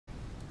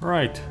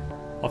Right,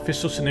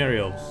 official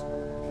scenarios.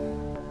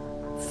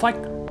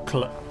 Flight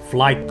Club,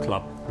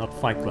 not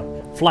Fight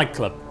Club. Flight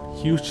Club.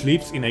 Huge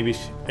leaps in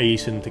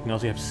aviation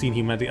technology have seen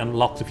humanity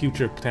unlock the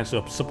future potential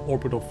of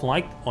suborbital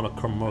flight on a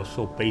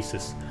commercial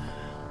basis.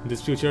 In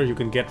this future, you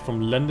can get from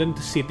London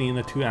to Sydney in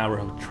a 2-hour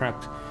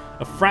track.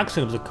 A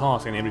fraction of the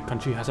cost, and every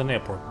country has an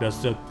airport.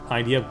 Does the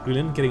idea of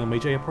Greenland getting a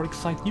major airport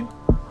excite you?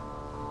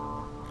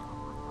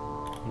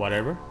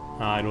 Whatever.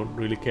 I don't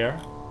really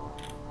care.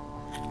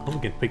 Oh, we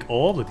can pick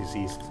all the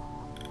disease.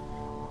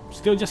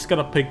 Still just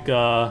gotta pick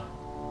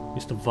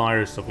Mr.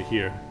 Virus over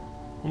here.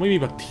 Or maybe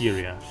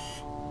bacteria.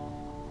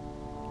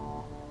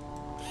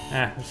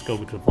 Let's go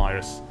with the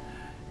virus.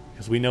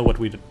 Because we know what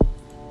we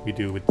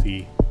do with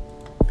the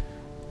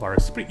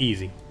virus. It's pretty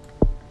easy.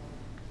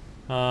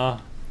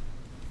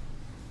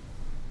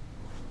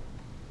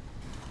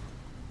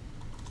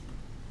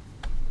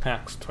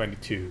 PAX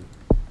 22.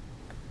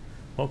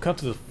 Welcome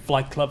to the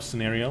Flight Club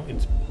scenario.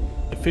 It's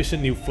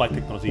efficient new flight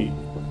technology.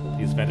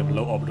 The advent of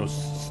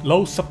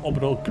low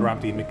suborbital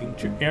gravity, making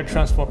air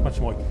transport much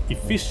more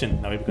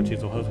efficient. Now every country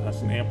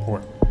has an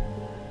airport.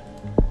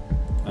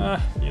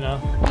 You know,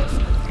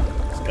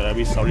 it's gotta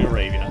be Saudi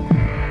Arabia.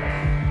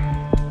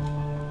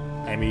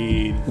 I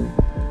mean,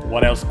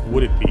 what else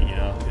would it be? You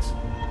know, this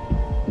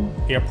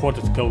airport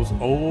that goes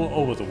all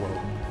over the world.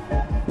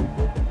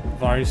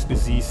 Virus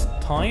disease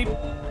type.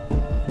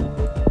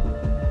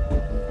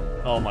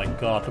 Oh my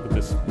god, look at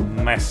this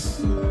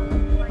mess.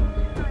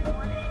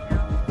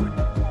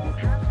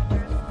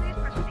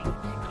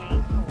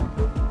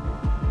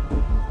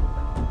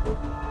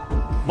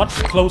 Much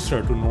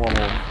closer to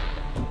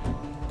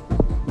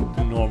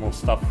normal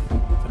stuff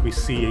that we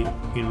see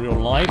in real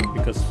life,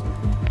 because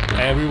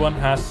every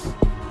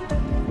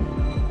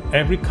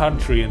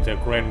country and their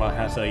grandma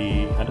has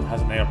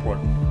an airport.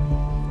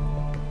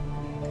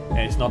 And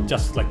it's not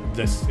just like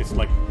this, it's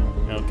like,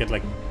 you know, get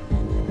like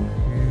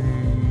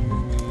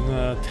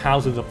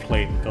thousands of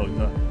planes going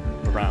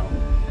around.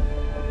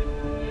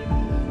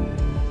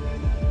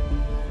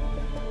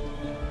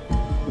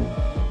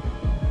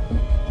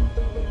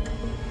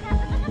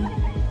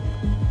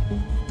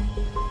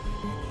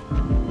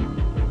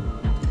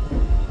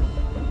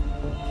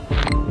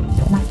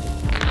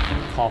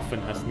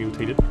 Coffin has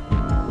mutated.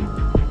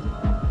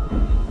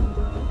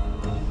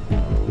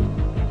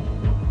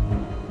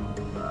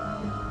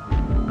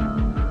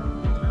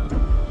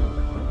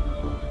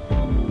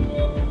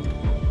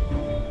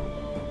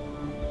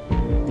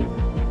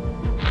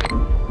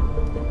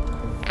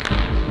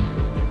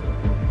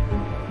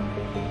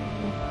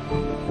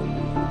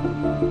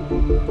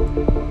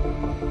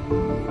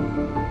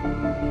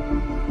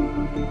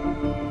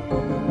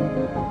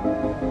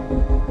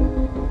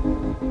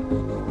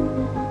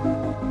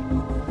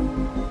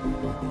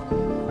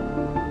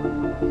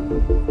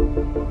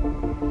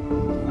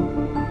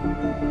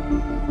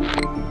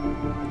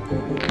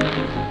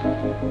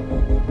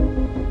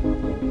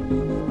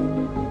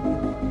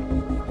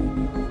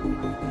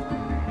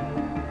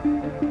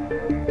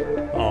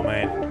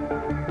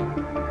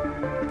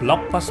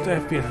 Blockbuster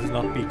FPS does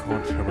not be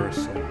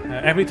controversial.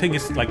 Everything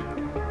is like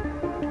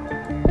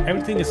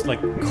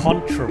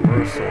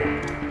controversial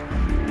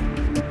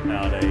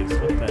nowadays.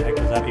 What the heck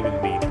does that even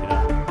mean? You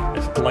know,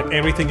 it's like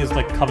everything is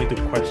like coming to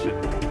question.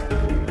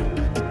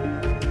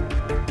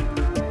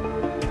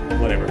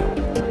 Whatever.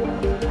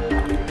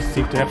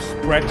 Seem to have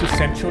spread to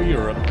Central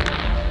Europe.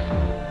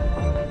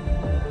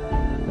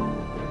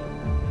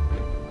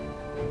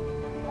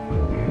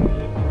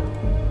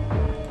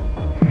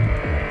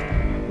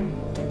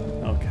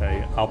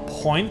 Our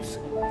point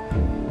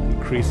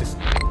increase is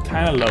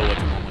kind of low at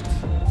the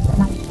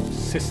moment.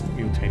 Cyst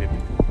mutated.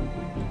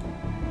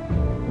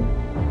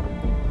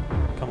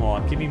 Come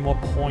on, give me more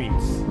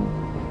points.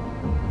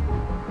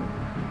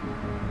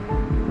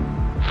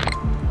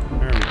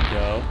 There we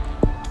go.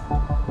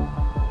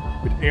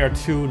 With Air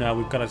 2 now,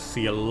 we've got to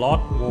see a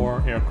lot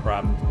more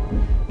aircraft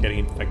getting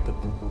infected.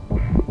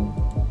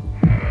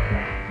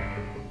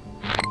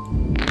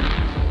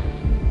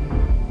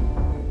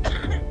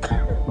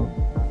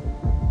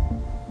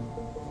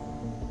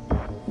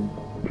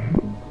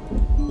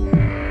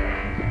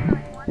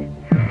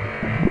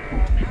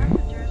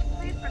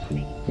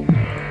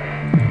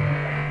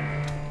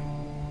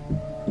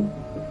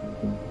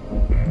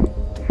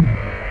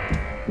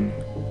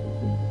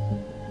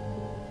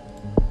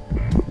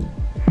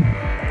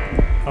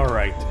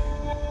 Alright,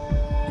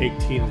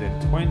 18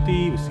 and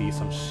 20, we see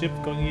some ship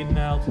going in and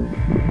out.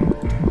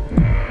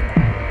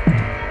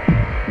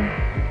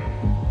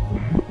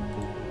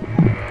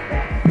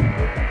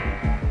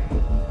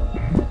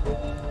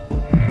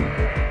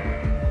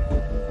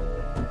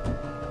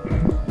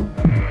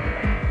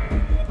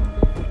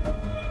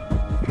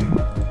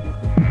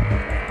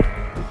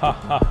 Ha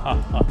ha ha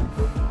ha.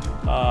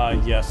 Ah,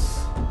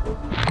 yes.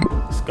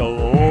 Let's go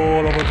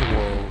all over the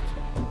world.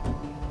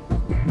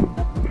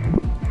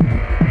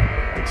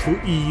 Too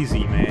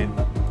easy, man.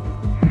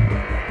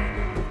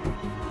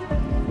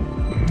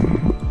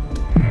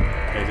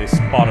 Okay, they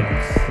spotted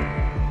us.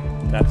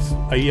 That's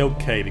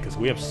a-okay because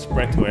we have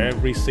spread to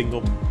every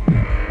single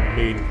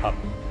main hub,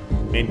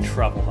 main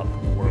travel hub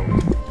in the world.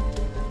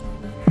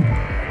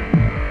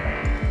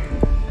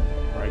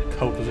 Alright,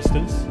 code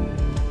resistance.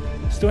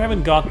 Still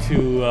haven't got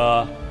to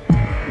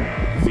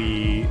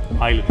the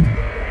island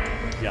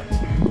yet.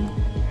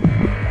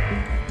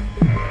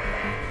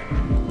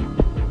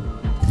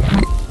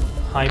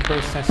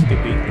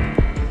 Hypersensitivity.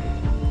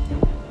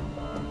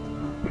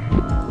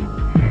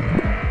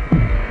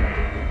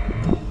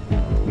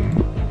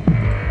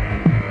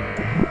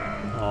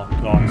 Oh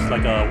god, it's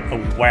like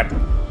a web.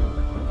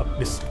 A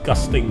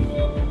disgusting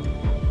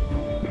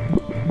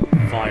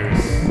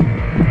virus.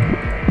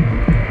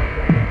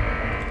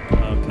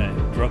 Okay,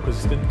 drug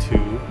resistant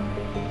 2.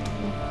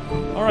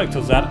 Alright,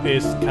 so that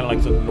is kind of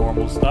like the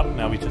normal stuff.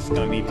 Now we just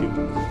gonna need to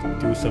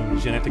do some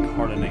genetic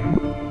hardening.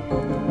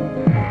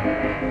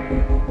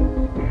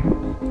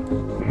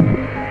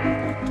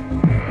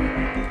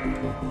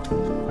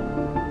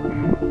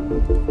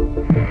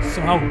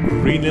 Somehow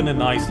Greenland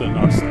and Iceland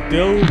are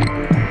still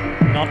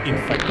not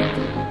infected.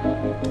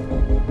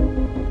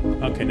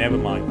 Okay, never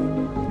mind.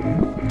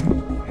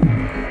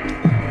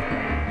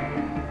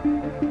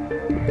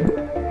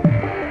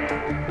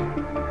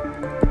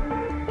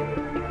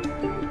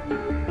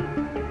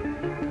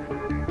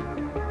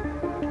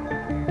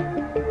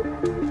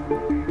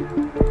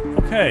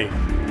 Okay,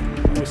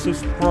 we should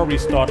probably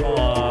start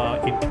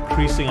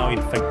increasing our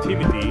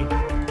infectivity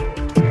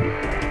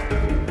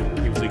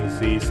using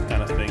these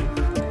kind of things.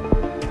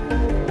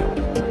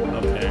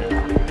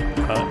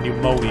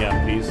 Pneumonia,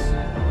 please.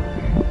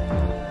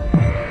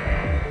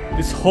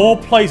 This whole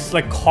place is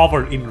like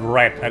covered in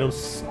red.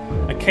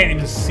 I can't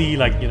even see,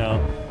 like, you know,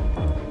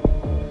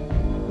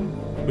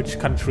 which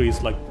country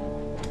is like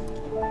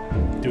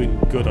doing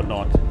good or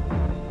not.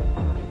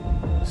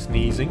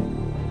 Sneezing,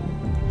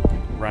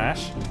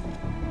 rash,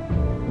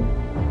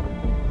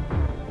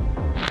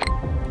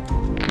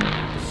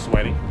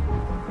 sweating,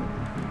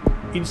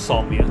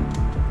 insomnia.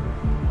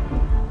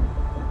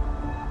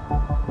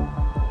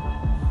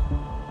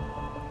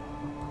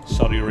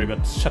 Saudi Arabia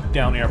shut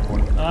down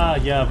airport. Ah,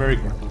 yeah, very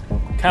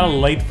kind of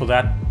late for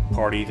that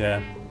party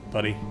there,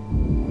 buddy.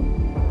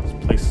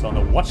 This place is on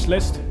the watch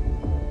list.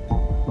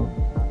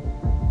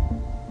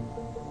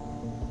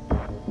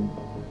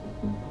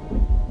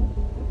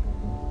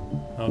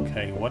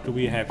 Okay, what do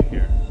we have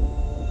here?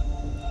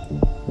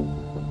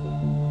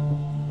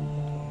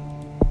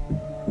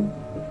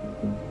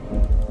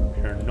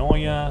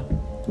 Paranoia,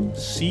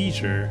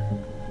 seizure,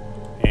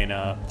 and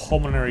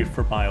pulmonary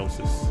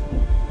fibrosis.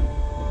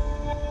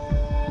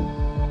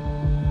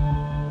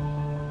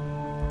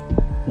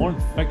 More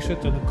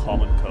infectious than the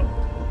common cold.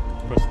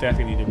 First death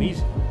in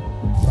Indonesia.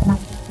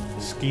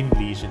 Skin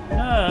lesion.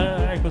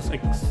 I was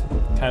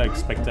kind of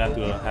expect that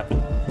to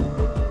happen.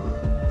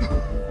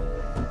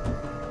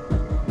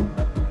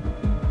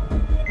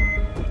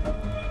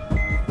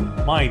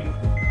 My,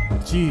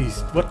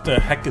 jeez, what the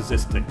heck is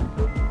this thing?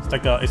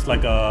 It's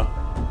like a,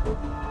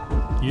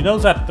 you know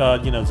that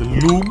you know, the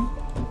loom.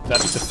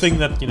 That's the thing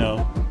that, you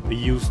know, they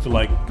use to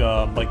like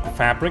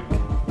fabric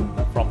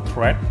from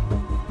thread.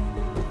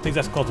 I think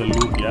that's called the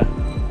loop, yeah?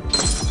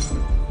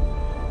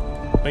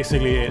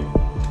 Basically,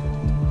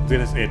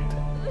 this is it.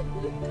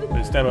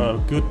 Instead of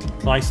a good,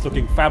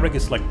 nice-looking fabric,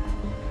 it's like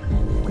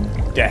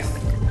death.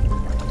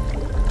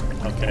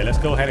 Okay, let's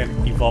go ahead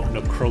and evolve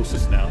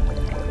necrosis now.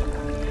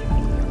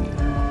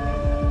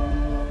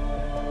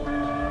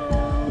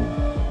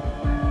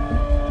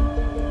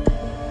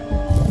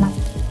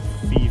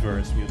 Fever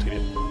is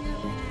mutated.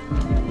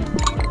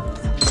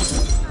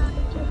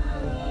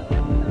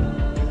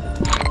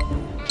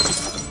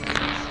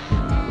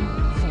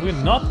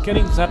 We're not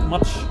getting that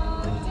much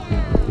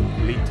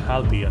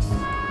lethality as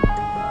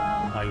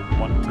I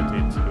wanted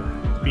it to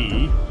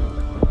be.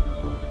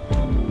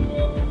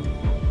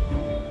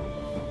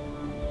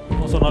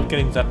 Also not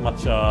getting that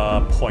much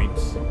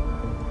points.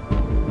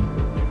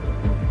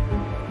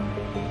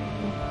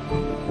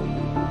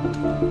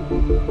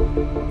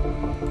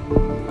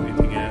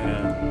 Anything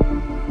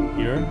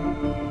here?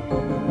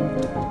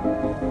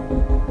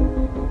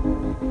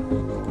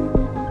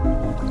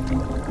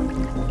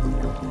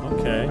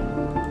 Okay.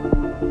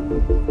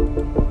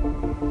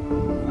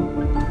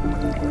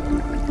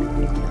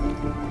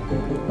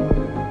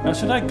 Now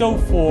should I go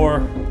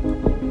for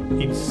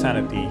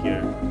insanity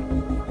here?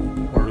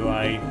 Or do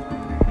I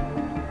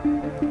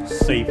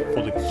save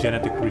for the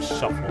genetic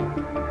reshuffle?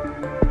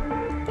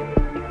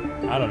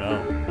 I don't know.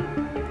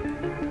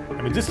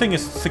 I mean, this thing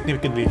is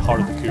significantly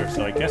harder to cure,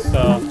 so I guess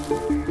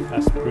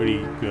that's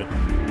pretty good.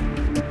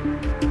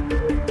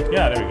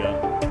 Yeah, there we go.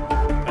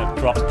 That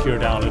drops cure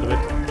down a little bit.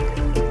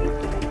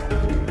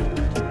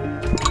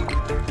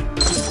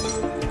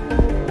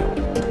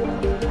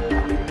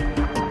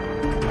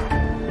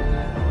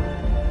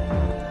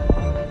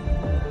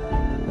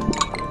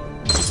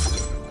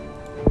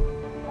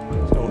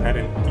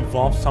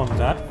 Evolve some of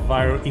that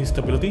viral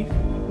instability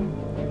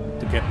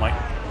to get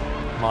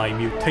my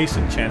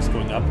mutation chance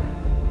going up.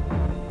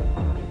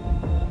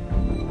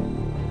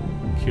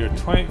 Cure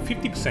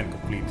 50%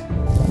 complete.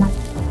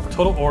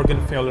 Total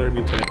organ failure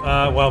mutated.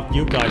 Well,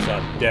 you guys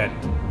are dead.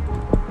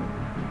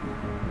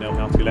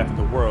 out to 11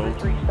 the world.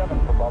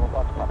 337 for Bravo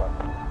Fox Papa.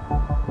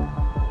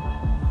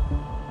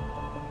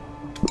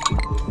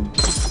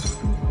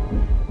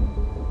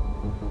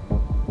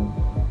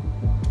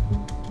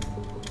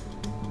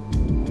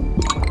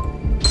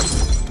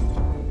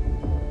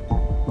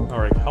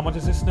 Alright, how much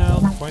is this now?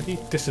 20?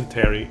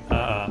 Dysentery.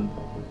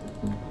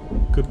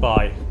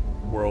 Goodbye,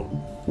 world.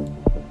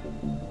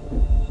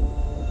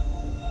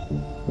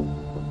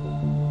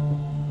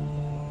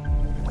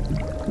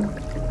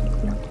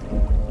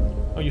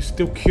 Are you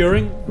still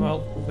curing?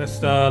 Well, let's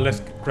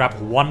grab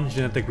one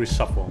genetic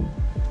reshuffle.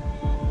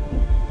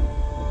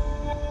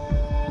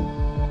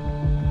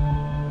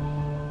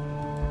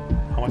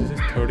 How much is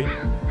this? 30?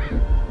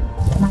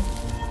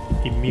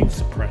 Immune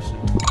suppression.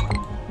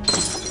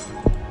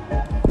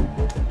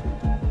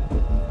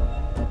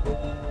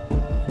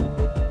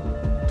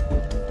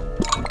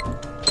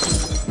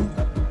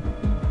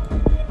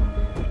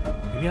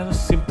 Any other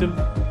symptom?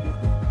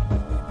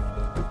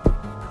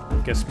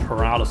 I guess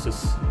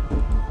paralysis.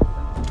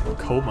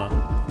 Coma.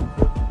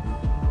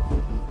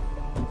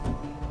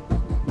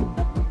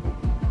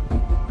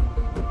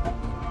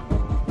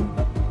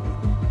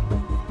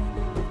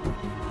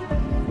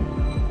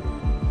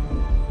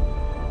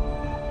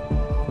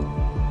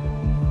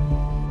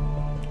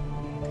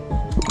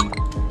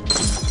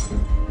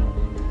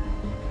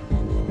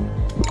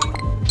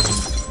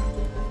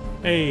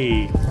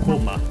 Hey,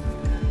 coma.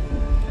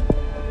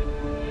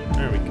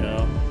 There we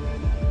go.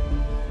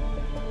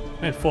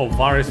 And for a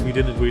virus, we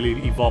didn't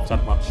really evolve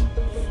that much.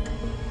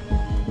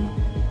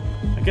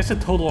 I guess a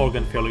total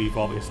organ failure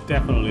evolve is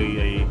definitely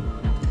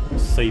a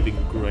saving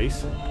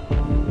grace.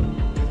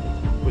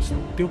 We're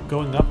still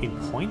going up in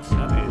points?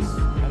 That is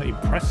kind of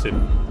impressive.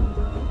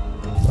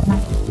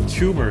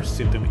 Tumor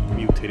symptom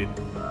mutated.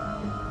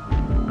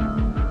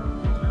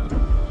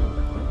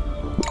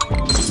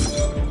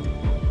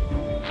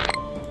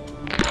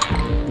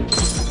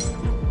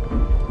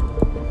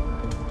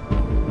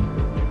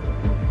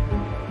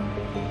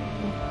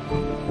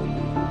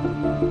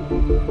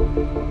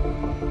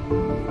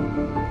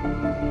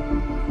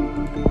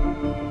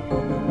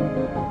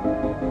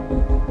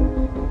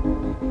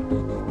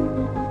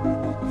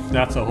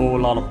 That's a whole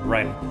lot of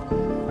red.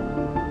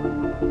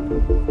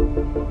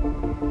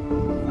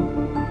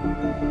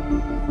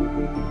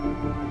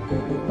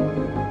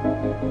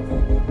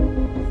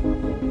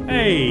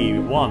 Hey,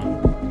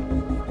 one.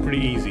 Pretty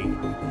easy.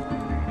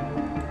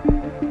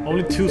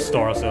 Only 2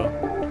 stars though.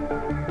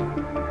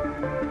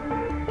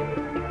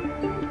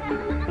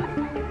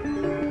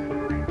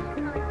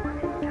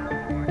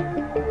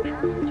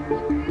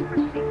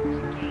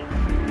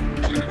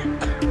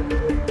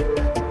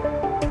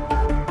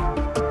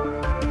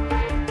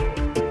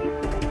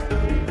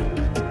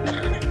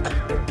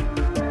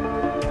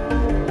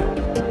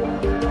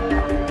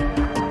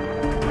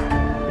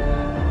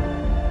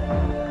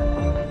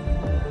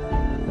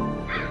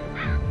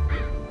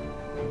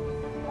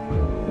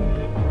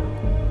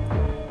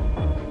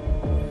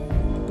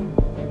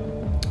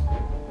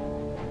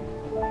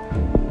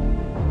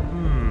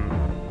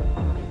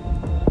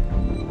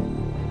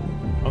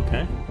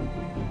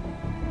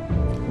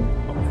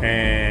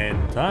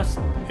 And that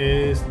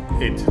is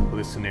it for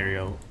this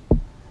scenario.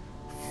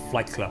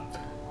 Flight Club.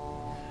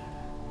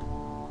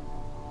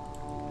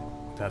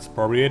 That's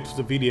probably it for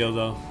the video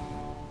though.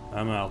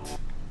 I'm out.